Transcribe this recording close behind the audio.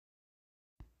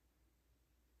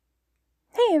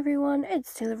Hey everyone,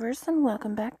 it's Taylorverse and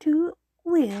welcome back to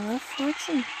Wheel of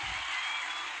Fortune.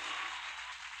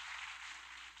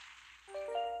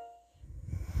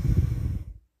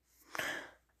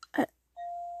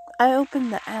 I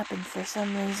opened the app and for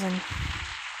some reason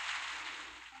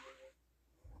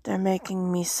they're making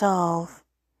me solve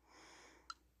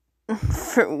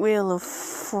for Wheel of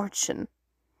Fortune.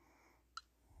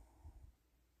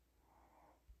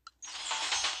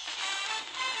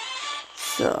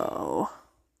 So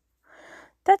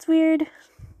that's weird.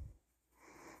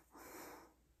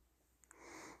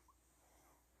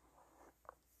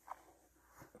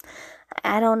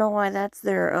 I don't know why that's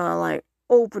their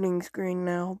opening screen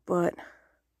now, but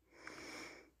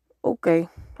okay,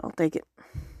 I'll take it.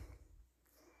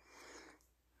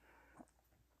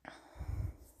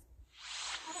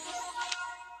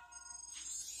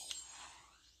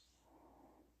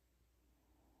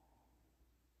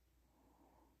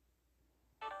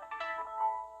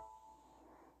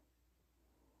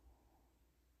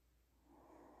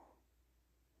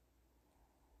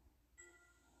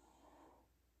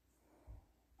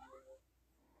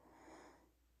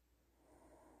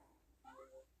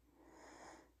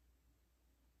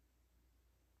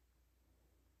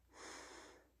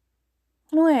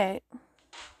 Wait,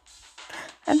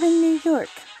 I'm in New York.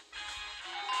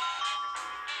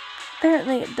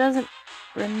 Apparently it doesn't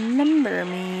remember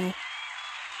me.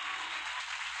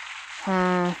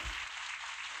 Oh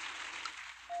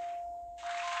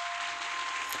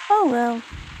well,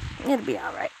 it'll be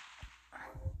alright.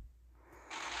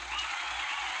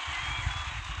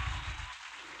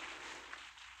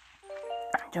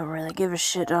 I don't really give a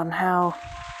shit on how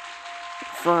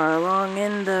far along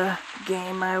in the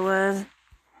game I was.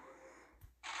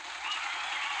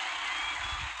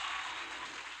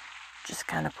 Just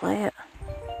kind of play it.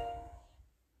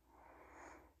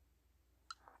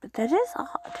 But that is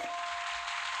odd.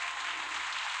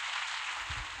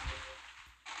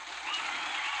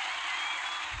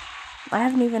 I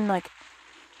haven't even,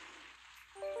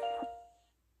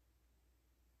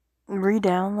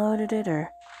 re-downloaded it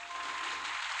or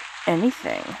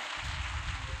anything.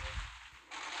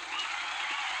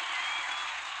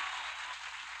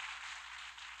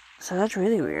 So that's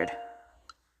really weird.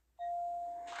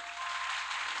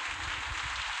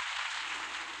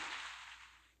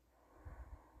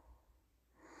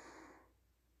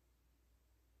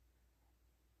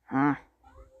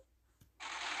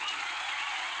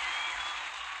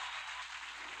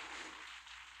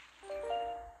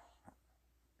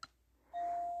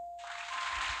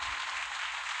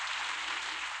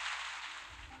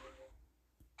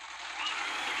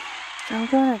 I'm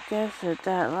gonna guess that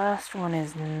that last one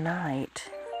is night.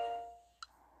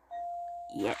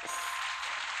 Yes.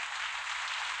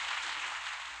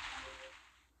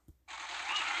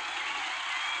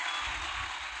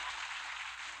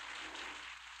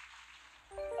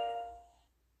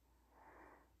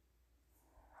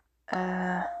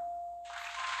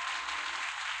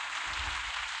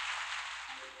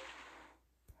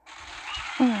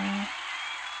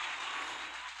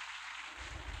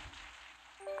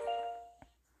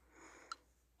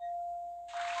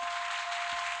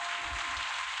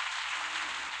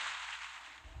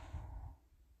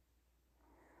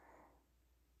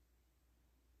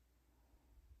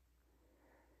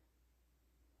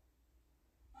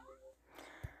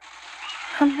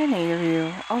 How many of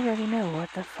you already know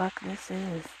what the fuck this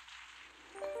is?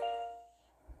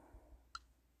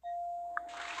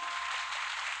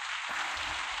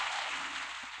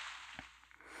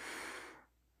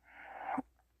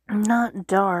 Not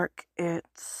dark,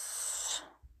 it's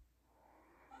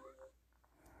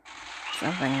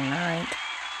something night.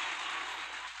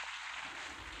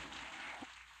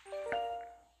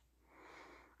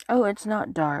 Oh, it's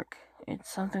not dark. It's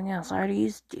something else. I already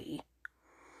used D.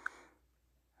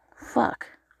 Fuck.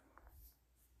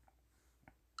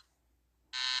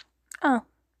 Oh.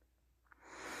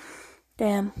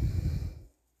 Damn.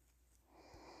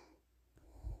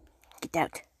 Get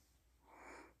out.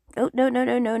 Oh,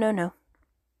 no.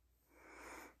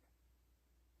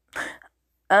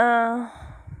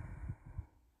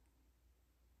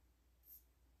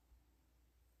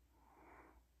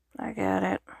 I got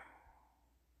it.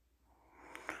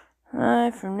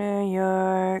 Live from New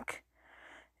York.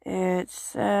 It's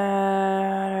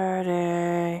Saturday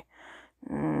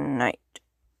night.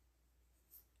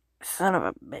 Son of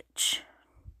a bitch.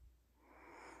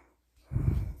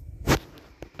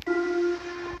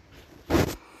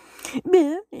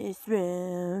 Bonus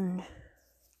round.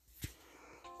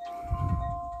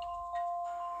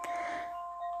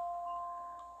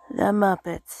 The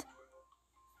Muppets.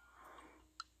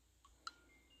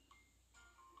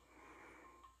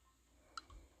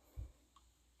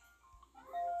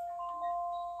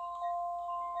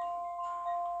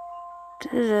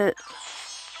 Did it?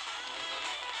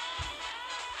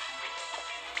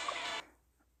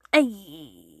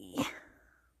 Ay.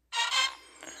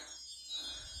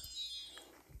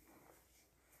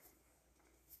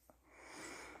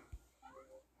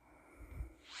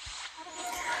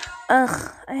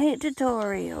 Ugh, I hate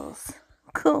tutorials.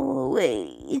 Go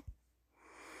away.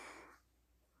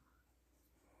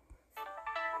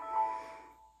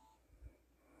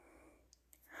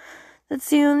 That's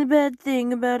the only bad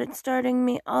thing about it starting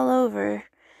me all over,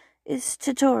 is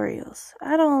tutorials.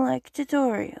 I don't like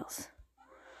tutorials.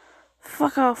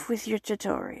 Fuck off with your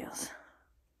tutorials.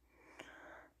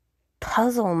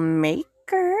 Puzzle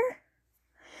maker?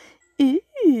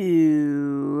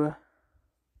 Ew.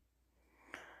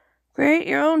 Create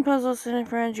your own puzzles and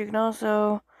friends. You can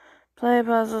also play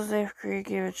puzzles if you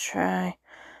give it a try.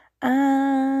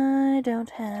 I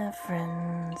don't have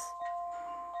friends.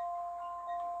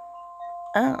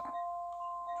 Oh.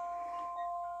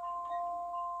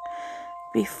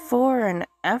 Before and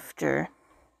after.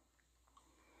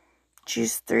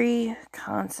 Choose 3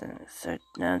 consonants. So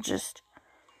now just...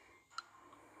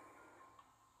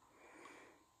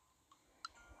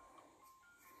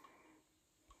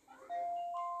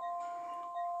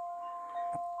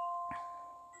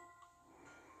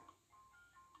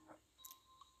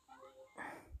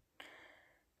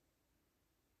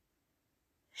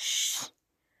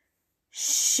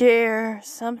 share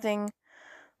something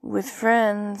with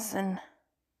friends, and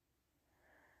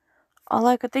all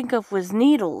I could think of was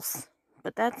needles,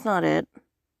 but that's not it.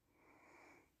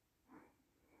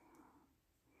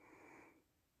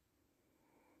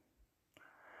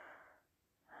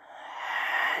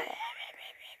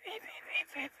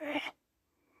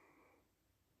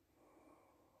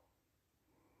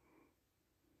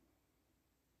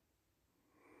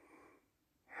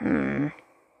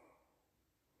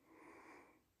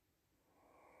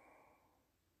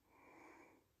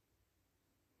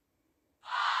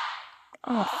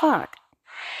 Oh, fuck.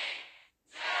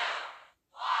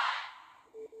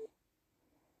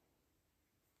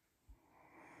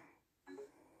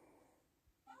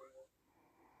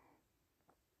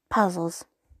 Puzzles.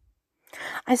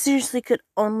 I seriously could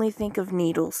only think of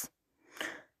needles.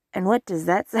 And what does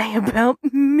that say about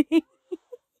me?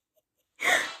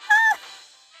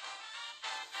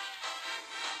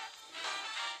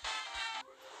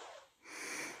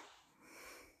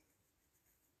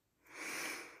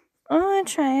 I'm gonna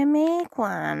try and make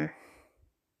one.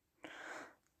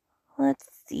 Let's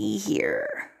see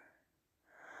here.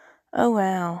 Oh,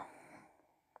 wow.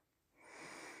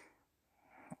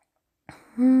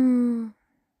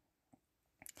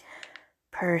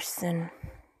 Person.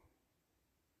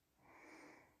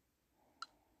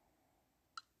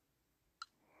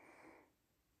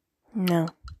 No.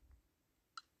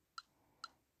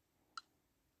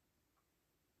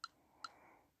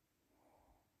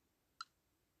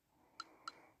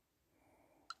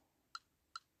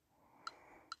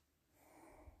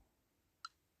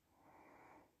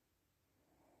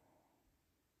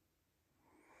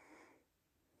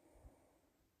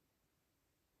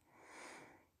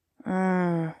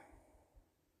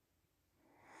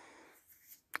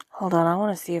 Hold on, I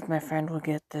want to see if my friend will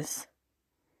get this.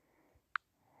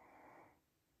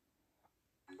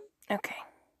 Okay.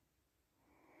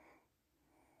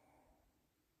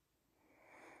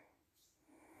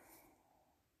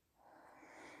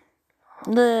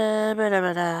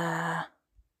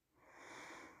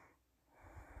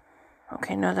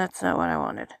 Okay, no, that's not what I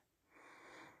wanted.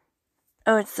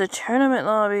 Oh, it's the tournament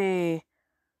lobby.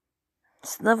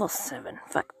 It's level 7.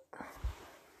 Fuck.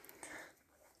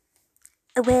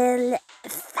 Well,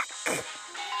 fuck.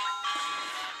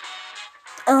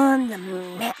 On the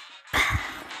map.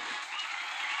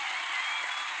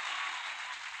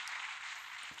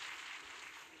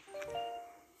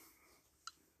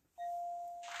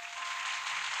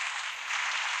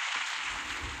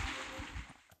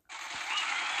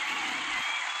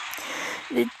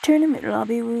 The tournament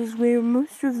lobby was where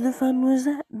most of the fun was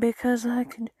at, because I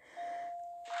could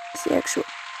see actual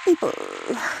people.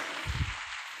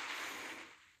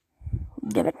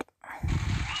 Damn it.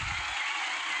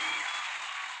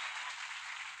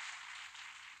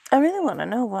 I really want to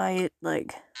know why it,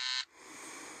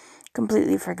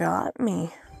 completely forgot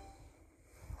me.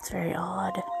 It's very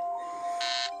odd.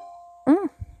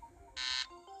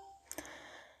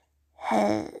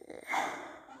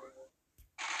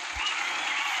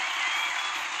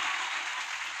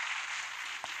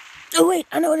 Oh, wait,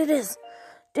 I know what it is.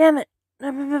 Damn it.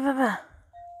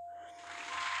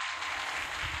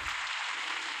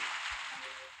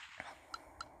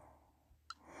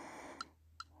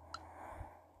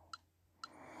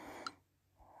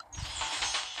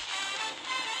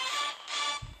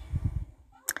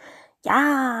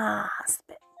 Yas,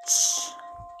 bitch.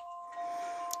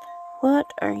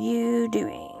 What are you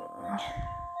doing?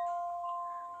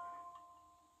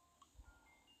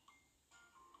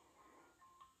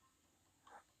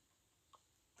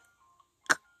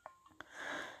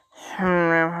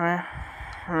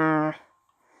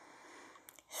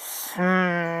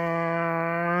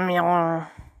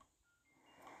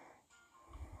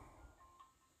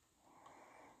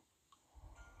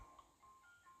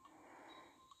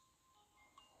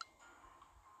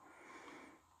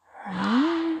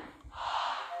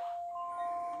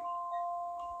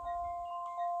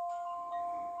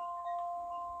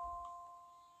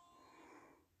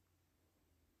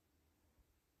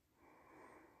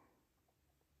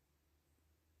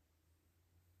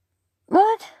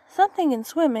 What? Something in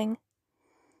swimming.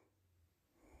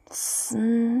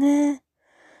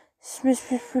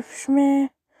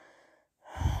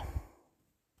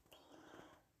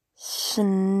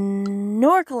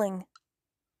 Snorkeling.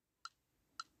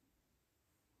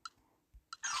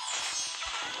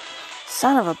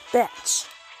 Son of a bitch.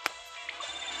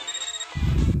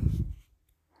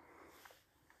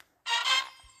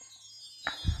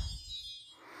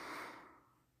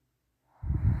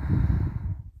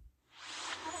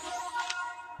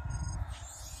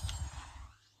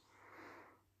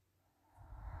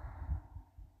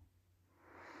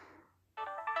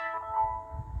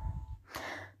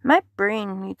 My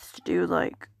brain needs to do,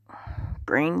 like,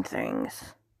 brain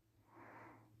things.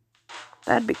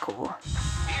 That'd be cool.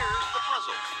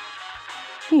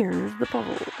 Here's the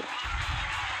puzzle.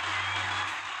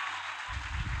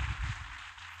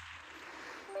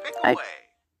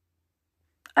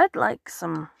 I'd like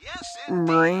some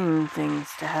brain things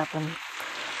to happen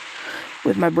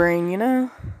with my brain, you know?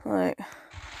 Like,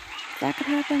 if that could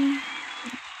happen,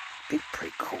 it'd be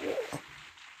pretty cool.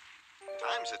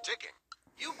 Time's a ticking.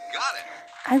 You got it.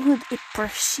 I would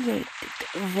appreciate it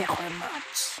very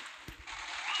much.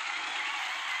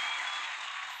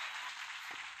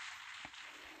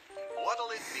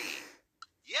 What'll it be?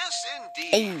 Yes,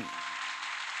 indeed. Hey.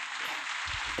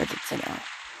 Does it say no?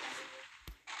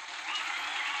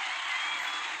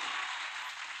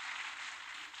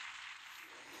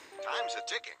 Time's a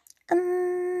ticking.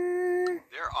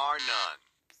 There are none.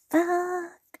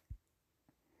 Fuck.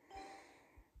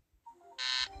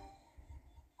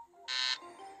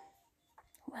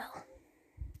 Well.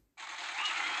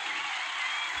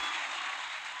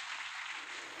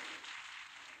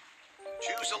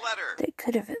 Choose a letter. They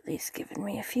could have at least given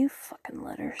me a few fucking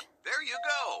letters. There you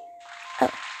go. Oh.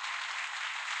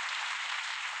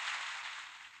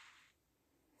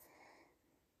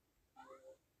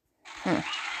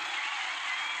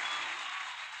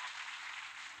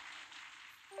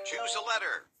 Choose a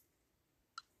letter.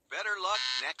 Better luck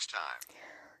next time.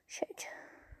 Shit.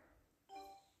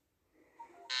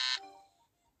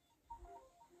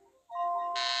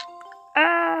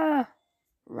 Ah!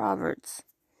 Roberts.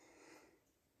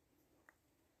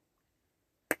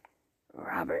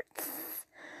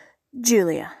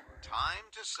 Julia. Time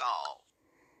to solve.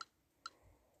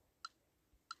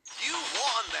 You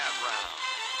won that round.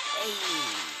 Hey.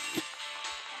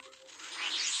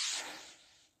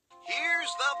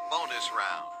 Here's the bonus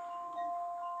round.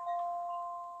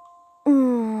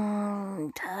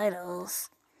 Titles.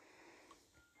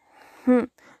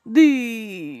 The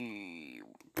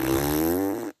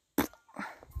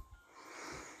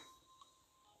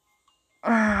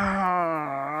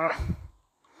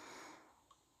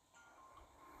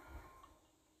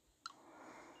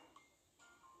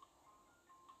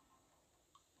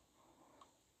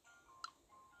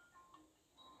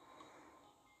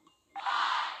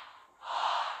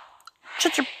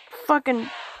Shut your fucking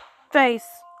face.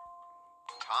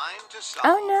 Time to solve.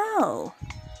 Oh no.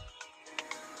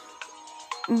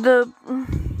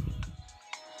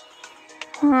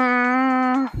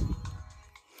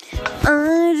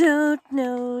 I don't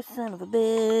know, son of a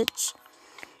bitch.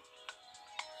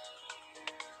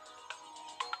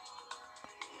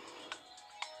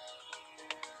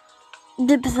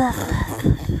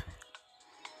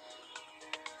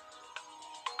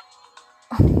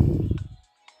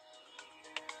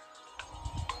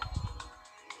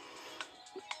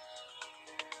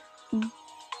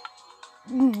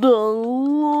 The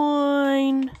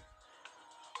line.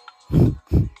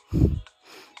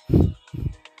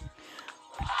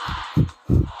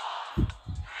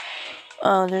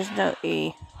 Oh, there's no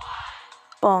E.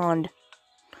 Bond.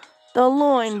 The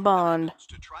loin bond.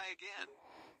 To try again.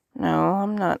 No,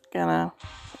 I'm not gonna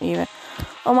even.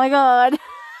 Oh my god.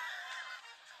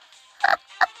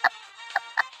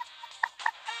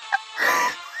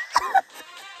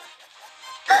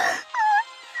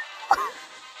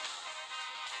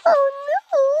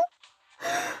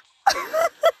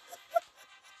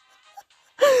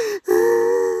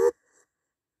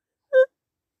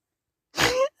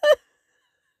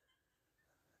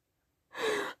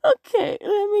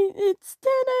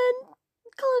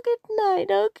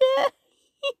 fine, okay?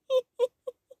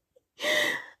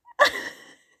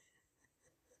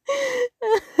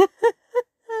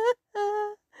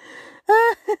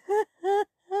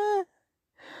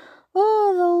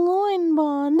 Oh, the loin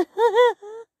bond.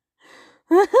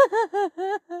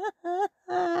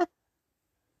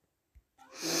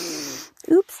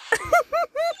 Oops.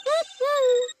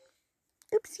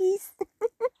 Oopsies.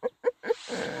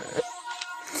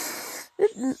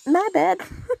 My bad.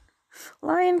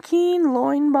 Lion King,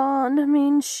 loin bond,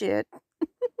 means shit.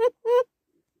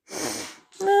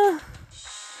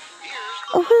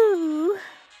 Oh, hoo.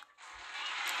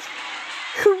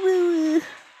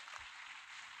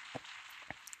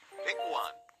 Pick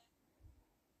one.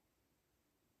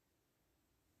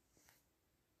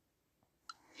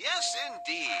 Yes,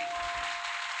 indeed.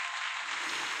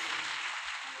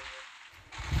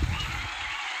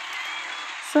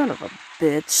 Son of a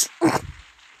bitch. Pick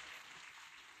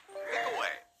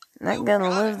away. Not You gonna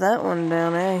got live it. that one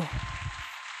down, eh?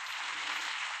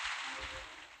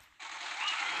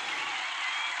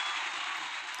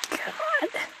 God.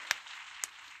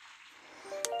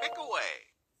 Pick away.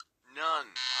 None.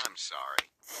 I'm sorry.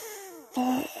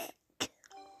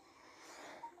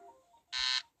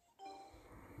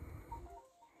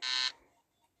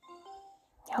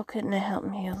 Y'all couldn't have helped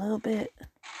me a little bit.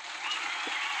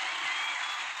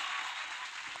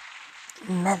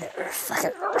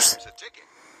 Motherfuckers. Time's a ticking.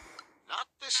 Not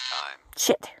this time.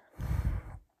 Shit.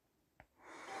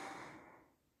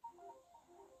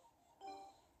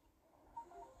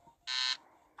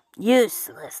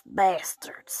 Useless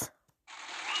bastards.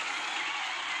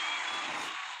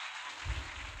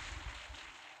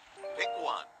 Pick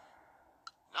one.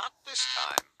 Not this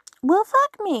time. Well,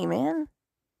 fuck me, man.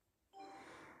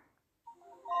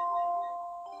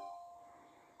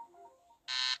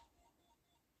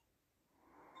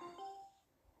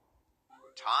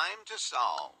 Time to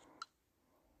solve.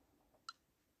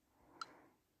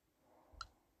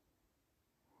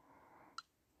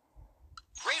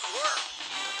 Great work.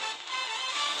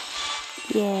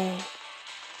 Yay.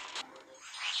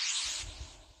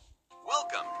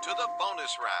 Welcome to the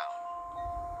bonus round.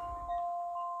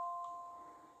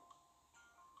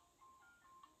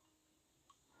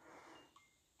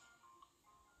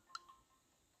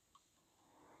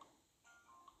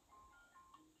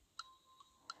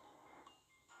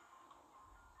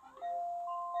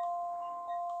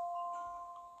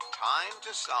 Time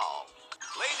to solve.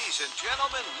 Ladies and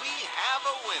gentlemen, we have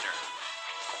a winner.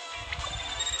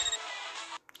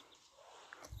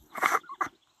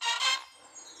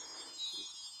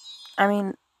 I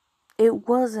mean, it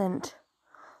wasn't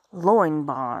loin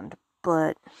bond,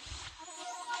 but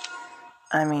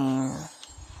I mean,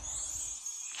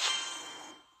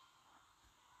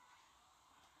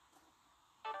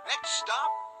 Next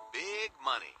stop, big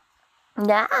money.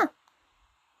 nah.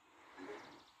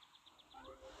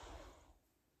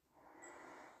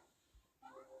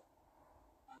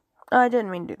 I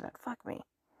didn't mean to do that. Fuck me.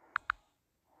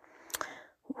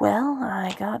 Well,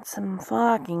 I got some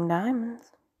fucking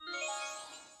diamonds.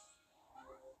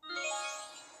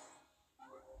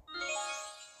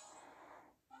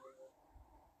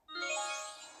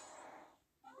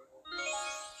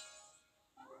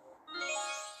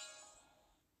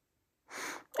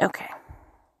 Okay.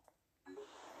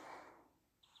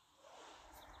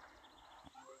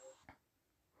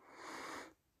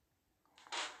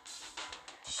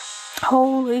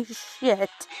 Holy shit. Here's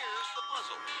the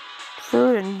puzzle.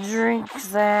 Food and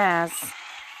drink's ass.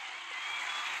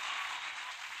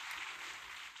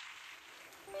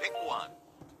 Pick one.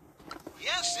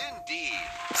 Yes, indeed.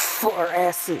 4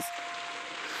 S's.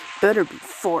 Better be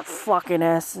 4 fucking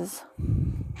S's.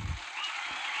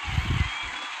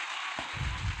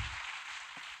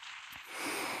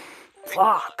 Pick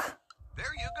Fuck. one.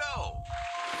 There you go.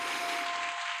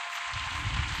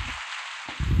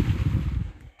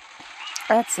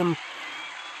 That's some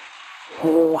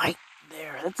white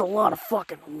there. That's a lot of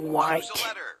fucking white. Choose a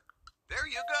letter. There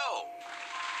you go.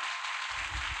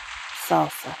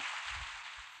 Salsa.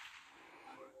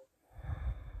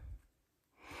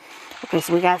 Okay,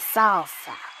 so we got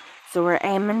salsa. So we're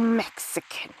aiming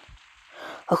Mexican.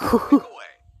 Pick away.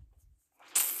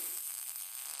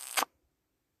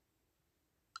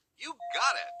 You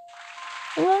got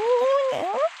it.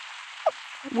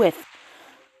 With.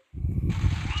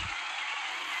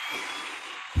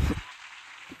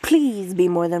 Please be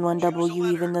more than one W,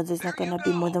 even though there's not gonna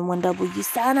be more than one W.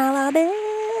 Son of a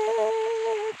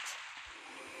bitch.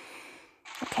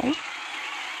 Okay.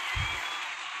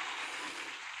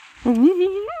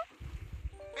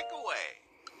 Pick away.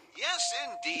 Yes,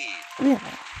 indeed. Really?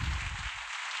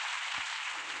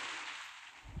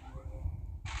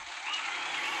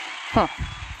 Huh.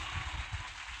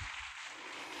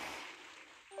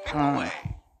 Pick away.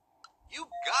 You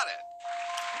got it.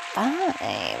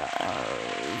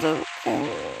 5.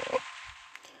 Okay.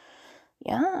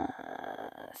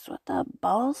 Yes. What the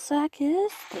ball sack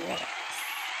is this?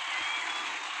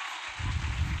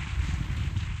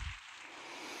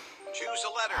 Choose a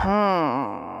letter.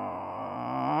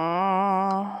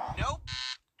 Nope.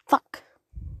 Fuck.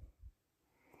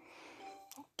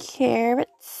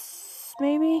 Carrots,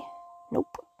 maybe?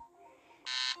 Nope.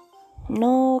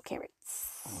 No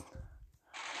carrots.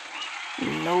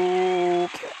 No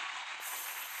carrots.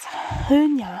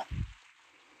 Yeah.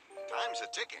 Time's a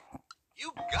ticking.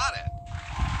 You got it.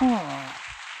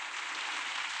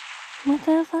 What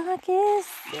the fuck is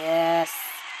this?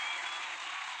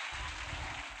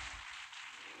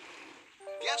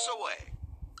 Guess away.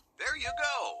 There you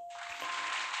go.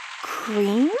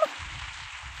 Cream?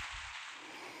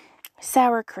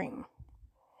 Sour cream.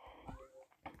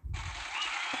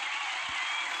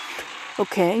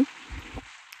 Okay.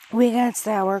 We got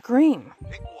sour cream.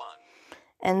 Pick one.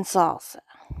 And salsa.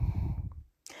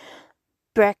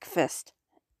 Breakfast.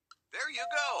 There you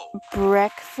go.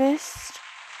 Breakfast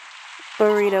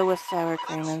burrito with sour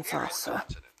cream and Let's hear it, salsa.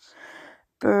 consonants.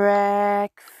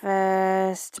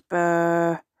 Breakfast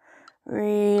burrito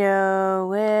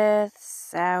with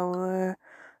sour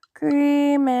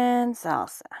cream and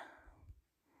salsa.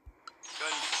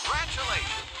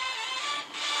 Congratulations.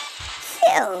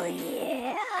 Hell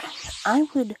yeah. I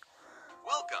would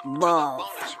Welcome love. to the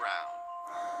bonus round.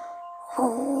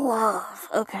 Love.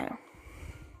 Okay.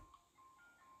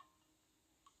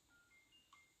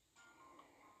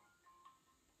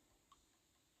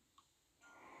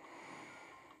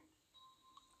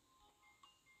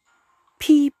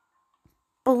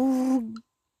 People.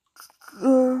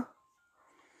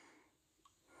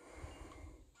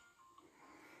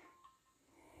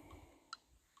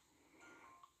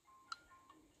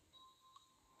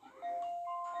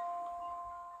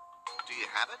 Do you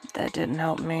have it? That didn't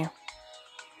help me.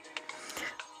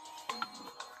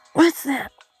 What's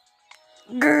that?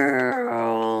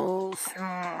 Girls.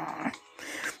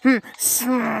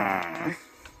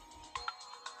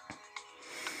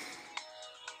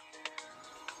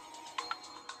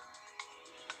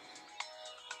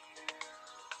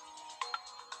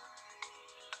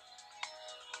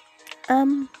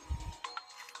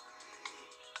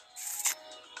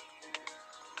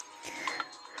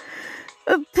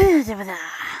 A bit of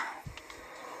that.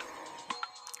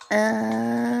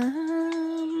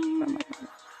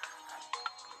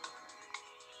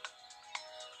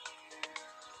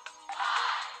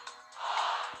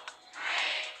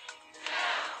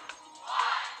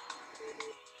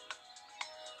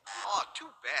 Oh, too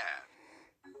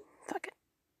bad. Fuck it.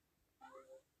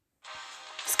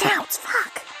 Scouts,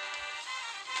 fuck.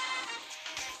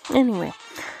 Anyway,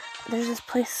 there's this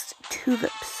place,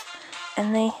 Tulips,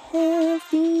 and they have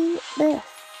the best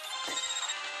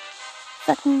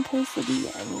fucking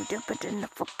quesadilla, and you dip it in the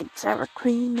fucking sour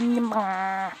cream and you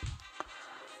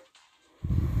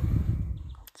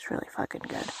It's really fucking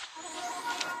good.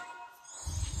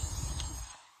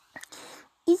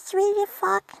 It's really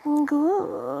fucking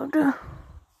good.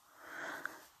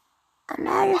 I'm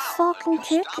out of fucking a new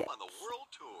tickets. stop on the world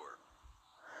tour.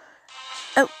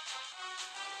 Oh.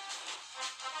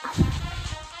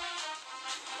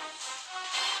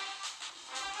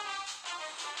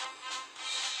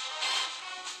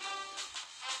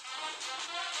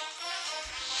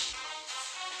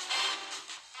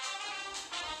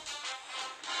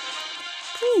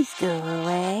 Please go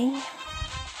away.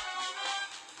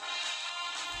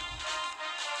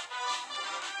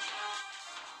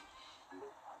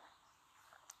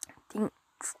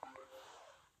 Thanks.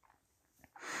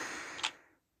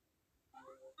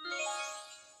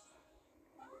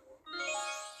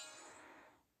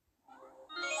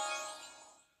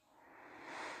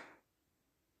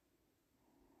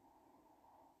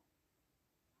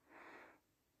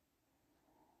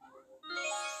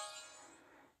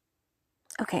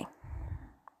 Okay.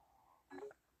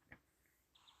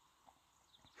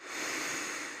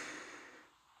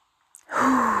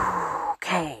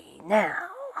 Okay, now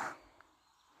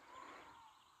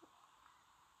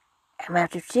I'm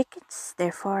out of tickets,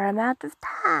 therefore I'm out of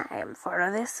time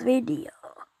for this video.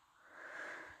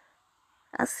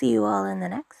 I'll see you all in the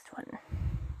next one.